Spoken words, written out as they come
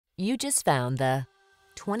You just found the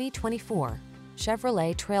 2024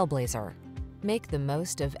 Chevrolet Trailblazer. Make the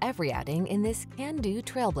most of every outing in this can-do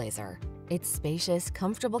Trailblazer. Its spacious,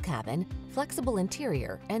 comfortable cabin, flexible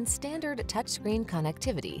interior, and standard touchscreen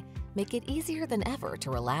connectivity make it easier than ever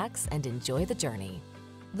to relax and enjoy the journey.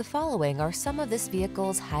 The following are some of this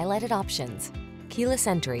vehicle's highlighted options: keyless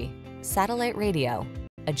entry, satellite radio,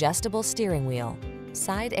 adjustable steering wheel,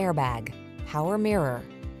 side airbag, power mirror,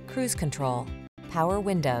 cruise control, power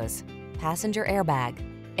windows, passenger airbag,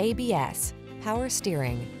 ABS, power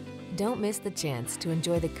steering. Don't miss the chance to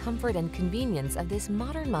enjoy the comfort and convenience of this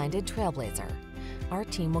modern-minded Trailblazer. Our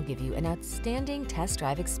team will give you an outstanding test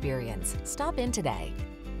drive experience. Stop in today.